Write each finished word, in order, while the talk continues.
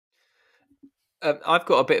I've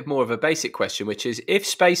got a bit more of a basic question, which is if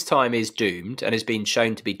space time is doomed and has been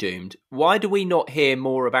shown to be doomed, why do we not hear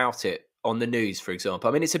more about it on the news, for example?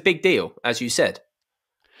 I mean, it's a big deal, as you said.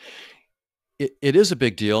 It is a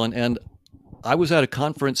big deal, and I was at a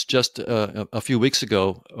conference just a few weeks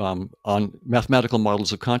ago on mathematical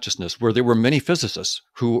models of consciousness, where there were many physicists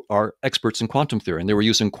who are experts in quantum theory, and they were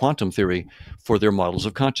using quantum theory for their models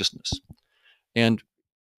of consciousness. And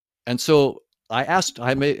and so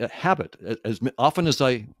I made a habit as often as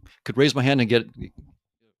I could raise my hand and get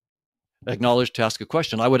acknowledged to ask a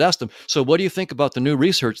question. I would ask them, so what do you think about the new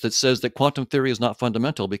research that says that quantum theory is not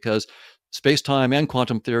fundamental because space time and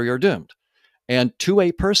quantum theory are doomed? And to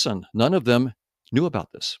a person, none of them knew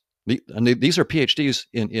about this. These are PhDs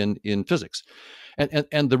in physics.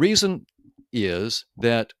 And the reason is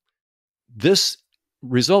that this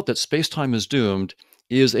result that space-time is doomed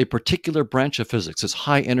is a particular branch of physics. It's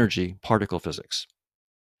high energy particle physics.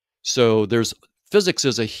 So physics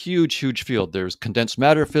is a huge, huge field. There's condensed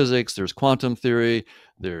matter physics, there's quantum theory,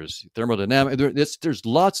 there's thermodynamics. There's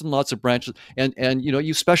lots and lots of branches. And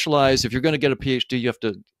you specialize. If you're going to get a PhD, you have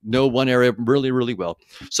to know one area really, really well.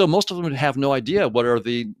 So most of them have no idea what are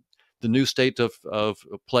the new state of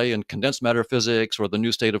play in condensed matter physics, or the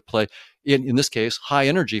new state of play in this case, high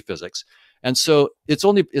energy physics. And so it's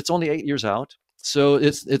only 8 years out. So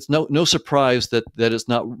it's no surprise that it's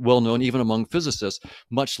not well known even among physicists,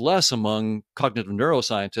 much less among cognitive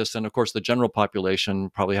neuroscientists, and of course the general population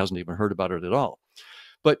probably hasn't even heard about it at all.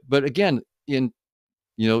 But again, in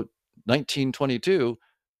 1922,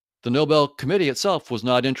 the Nobel Committee itself was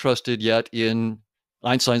not interested yet in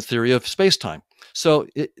Einstein's theory of space-time. So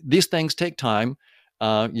these things take time,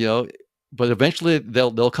 but eventually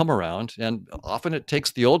they'll come around, and often it takes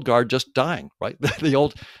the old guard just dying, right?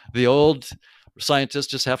 the old scientists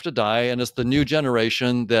just have to die, and it's the new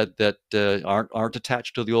generation that aren't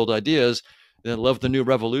attached to the old ideas, that love the new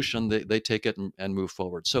revolution. They take it and move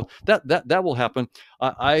forward. So that will happen.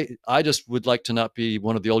 I just would like to not be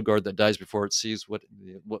one of the old guard that dies before it sees what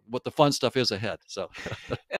the fun stuff is ahead. So